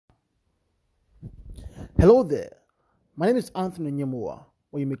Hello there. My name is Anthony Nyemoa,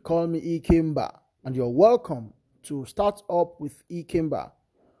 or you may call me Ikemba, and you're welcome to Start Up with Ikemba.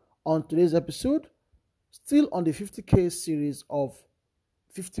 On today's episode, still on the 50K series of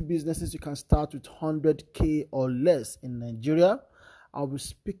 50 businesses you can start with 100K or less in Nigeria, I'll be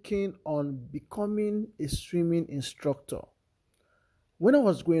speaking on becoming a swimming instructor. When I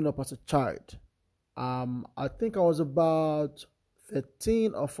was growing up as a child, I think I was about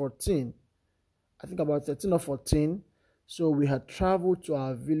 13 or 14. I think about 13 or 14. So we had traveled to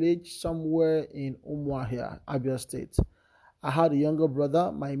our village somewhere in Umuahia, Abia State. I had a younger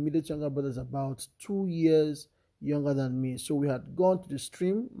brother. My immediate younger brother is about 2 years younger than me. So we had gone to the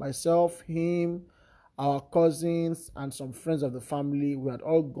stream, myself, him, our cousins, and some friends of the family. We had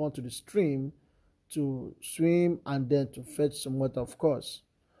all gone to the stream to swim and then to fetch some water, of course.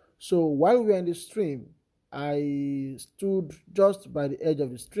 So while we were in the stream, I stood just by the edge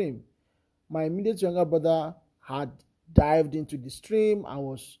of the stream. My immediate younger brother had dived into the stream and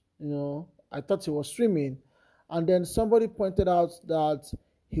was, I thought he was swimming. And then somebody pointed out that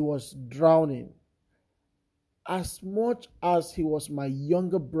he was drowning. As much as he was my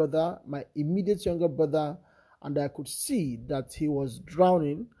younger brother, my immediate younger brother, and I could see that he was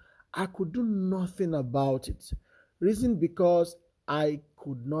drowning, I could do nothing about it. Reason because I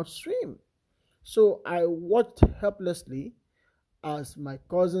could not swim. So I watched helplessly as my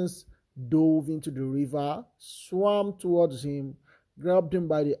cousins dove into the river, swam towards him, grabbed him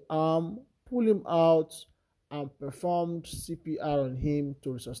by the arm, pulled him out, and performed CPR on him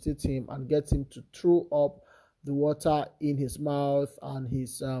to resuscitate him and get him to throw up the water in his mouth and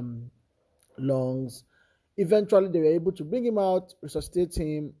his lungs. Eventually, they were able to bring him out, resuscitate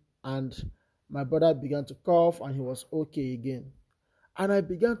him, and my brother began to cough and he was okay again. And I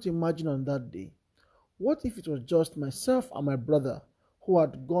began to imagine on that day, what if it was just myself and my brother who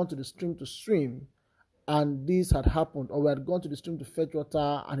had gone to the stream to swim and this had happened, or we had gone to the stream to fetch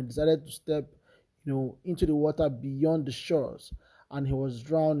water and he decided to step, into the water beyond the shores and he was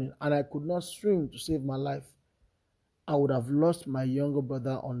drowning and I could not swim to save my life? I would have lost my younger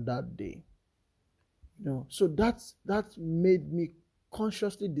brother on that day. So that made me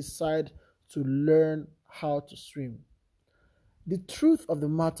consciously decide to learn how to swim. The truth of the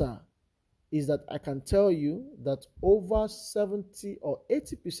matter is that I can tell you that over 70 or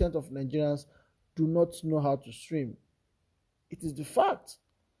 80% of Nigerians do not know how to swim. It is the fact.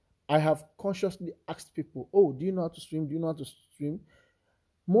 I have consciously asked people, oh, do you know how to swim? Do you know how to swim?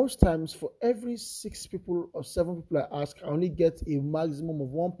 Most times, for every 6 people or 7 people I ask, I only get a maximum of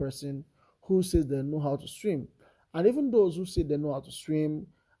 1 person who says they know how to swim. And even those who say they know how to swim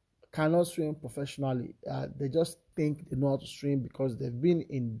cannot swim professionally. They just think they know how to swim because they've been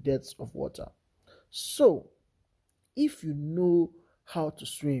in depths of water. So, if you know how to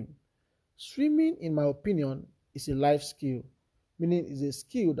swim, swimming, in my opinion, is a life skill, meaning it's a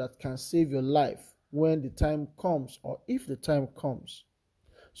skill that can save your life when the time comes or if the time comes.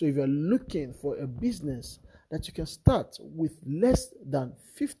 So if you're looking for a business that you can start with less than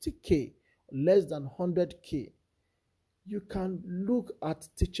 50K, less than 100K, you can look at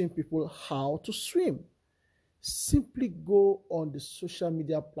teaching people how to swim. Simply go on the social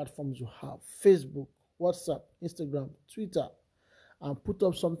media platforms you have, Facebook, WhatsApp, Instagram, Twitter, and put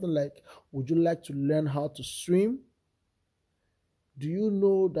up something like, would you like to learn how to swim? Do you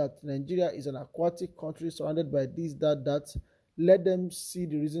know that Nigeria is an aquatic country surrounded by this, that? Let them see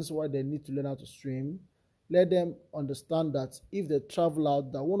the reasons why they need to learn how to swim. Let them understand that if they travel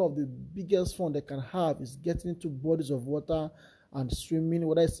out, that one of the biggest fun they can have is getting into bodies of water and swimming,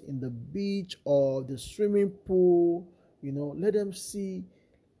 whether it's in the beach or the swimming pool. Let them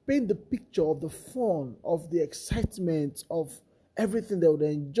paint the picture of the fun, of the excitement, of everything they would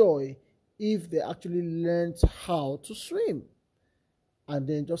enjoy if they actually learned how to swim. And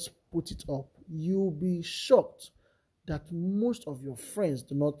then just put it up. You'll be shocked that most of your friends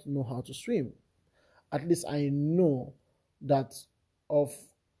do not know how to swim. At least I know that of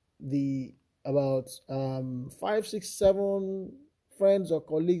the about 5, 6, 7 friends or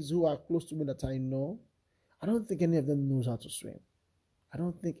colleagues who are close to me that I know, I don't think any of them knows how to swim. I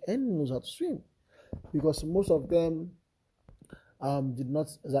don't think anyone knows how to swim because most of them did not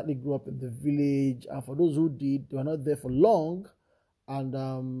exactly grow up in the village, and for those who did, they were not there for long,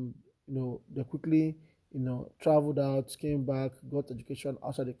 and they quickly traveled out, came back, got education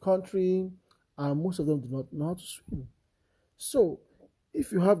outside the country, and most of them do not know how to swim. So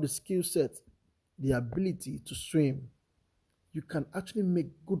if you have the skill set, the ability to swim, you can actually make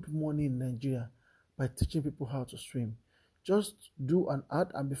good money in Nigeria by teaching people how to swim. Just do an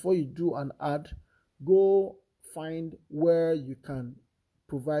ad, and before you do an ad, go find where you can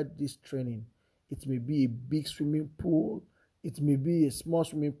provide this training. It may be a big swimming pool. It may be a small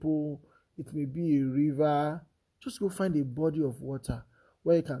swimming pool. It may be a river. Just go find a body of water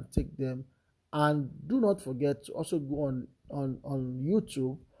where you can take them. And do not forget to also go on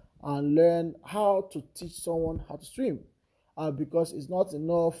YouTube and learn how to teach someone how to swim. Because it's not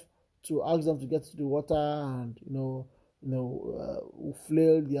enough to ask them to get to the water and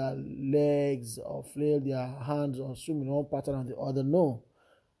flail their legs or flail their hands or swim in one pattern or the other. No,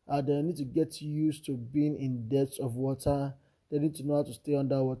 they need to get used to being in depths of water. They need to know how to stay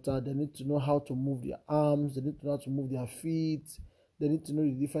underwater. They need to know how to move their arms. They need to know how to move their feet. They need to know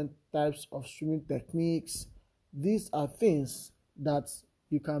the different types of swimming techniques. These are things that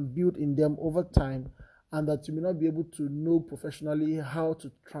you can build in them over time, and that you may not be able to know professionally how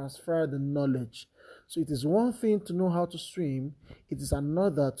to transfer the knowledge. So it is one thing to know how to swim, it is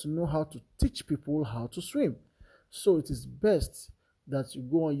another to know how to teach people how to swim. So it is best that you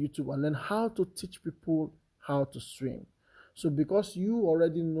go on YouTube and learn how to teach people how to swim. So because you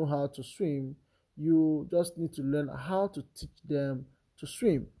already know how to swim, you just need to learn how to teach them to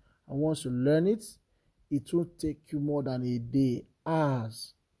swim. And once you learn it, it won't take you more than a day,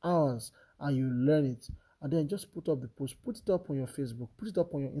 hours, and you learn it. And then just put up the post, put it up on your Facebook, put it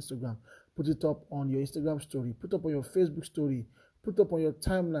up on your Instagram, put it up on your Instagram story, put it up on your Facebook story, put it up on your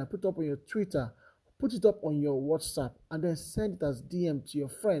timeline, put it up on your Twitter, put it up on your WhatsApp, and then send it as DM to your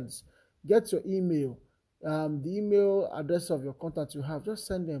friends. Get your email, the email address of your contact you have, just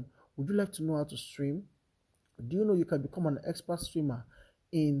send them. Would you like to know how to swim? Do you know you can become an expert swimmer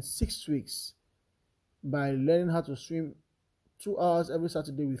in 6 weeks by learning how to swim 2 hours every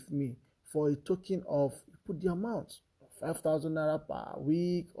Saturday with me for a token of, put the amount, 5,000 naira per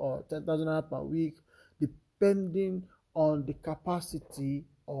week or 10,000 naira per week, depending on the capacity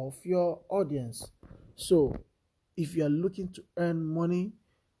of your audience. So if you are looking to earn money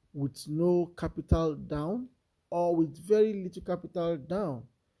with no capital down or with very little capital down,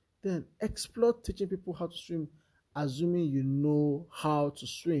 then explore teaching people how to swim, assuming you know how to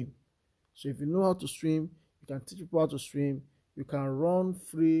swim. So if you know how to swim, you can teach people how to swim, you can run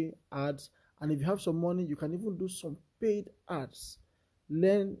free ads, and if you have some money, you can even do some paid ads.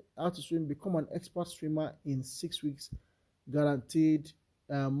 Learn how to swim, become an expert swimmer in 6 weeks, guaranteed,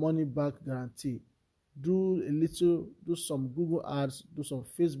 money back guarantee. Do some Google ads, do some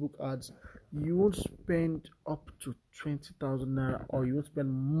Facebook ads. You won't spend up to 20,000 naira, or you won't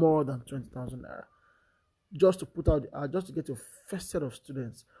spend more than 20,000 naira just to put out the ad, just to get your first set of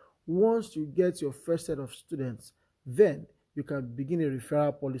students. Once you get your first set of students, then you can begin a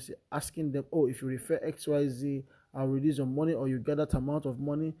referral policy, asking them, oh, if you refer XYZ, I'll release your money, or you get that amount of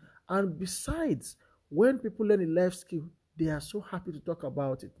money. And besides, when people learn a life skill, they are so happy to talk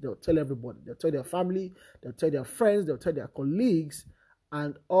about it. They'll tell everybody, they'll tell their family, they'll tell their friends, they'll tell their colleagues,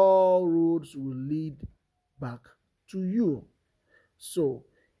 and all roads will lead back to you. So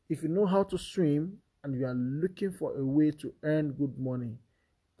if you know how to swim and you are looking for a way to earn good money,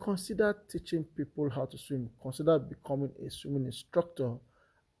 consider teaching people how to swim. Consider becoming a swimming instructor,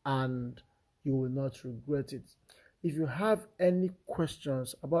 and you will not regret it. If you have any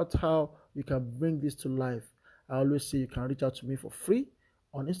questions about how we can bring this to life, I always say you can reach out to me for free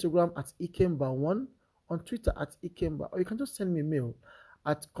on Instagram at ikemba1, on Twitter at ikemba, or you can just send me a mail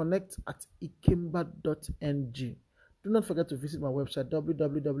at connect@ikemba.ng. Do not forget to visit my website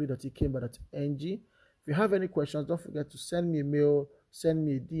www.ikemba.ng. If you have any questions, don't forget to send me a mail, send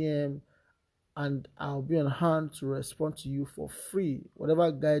me a DM, and I'll be on hand to respond to you for free.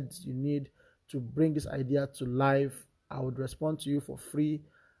 Whatever guides you need to bring this idea to life, I would respond to you for free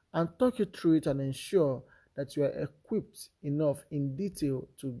and talk you through it and ensure that you are equipped enough in detail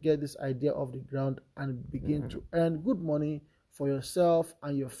to get this idea off the ground and begin to earn good money for yourself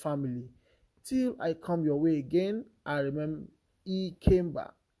and your family. Till I come your way again, I remember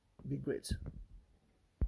Ikemba. Be great.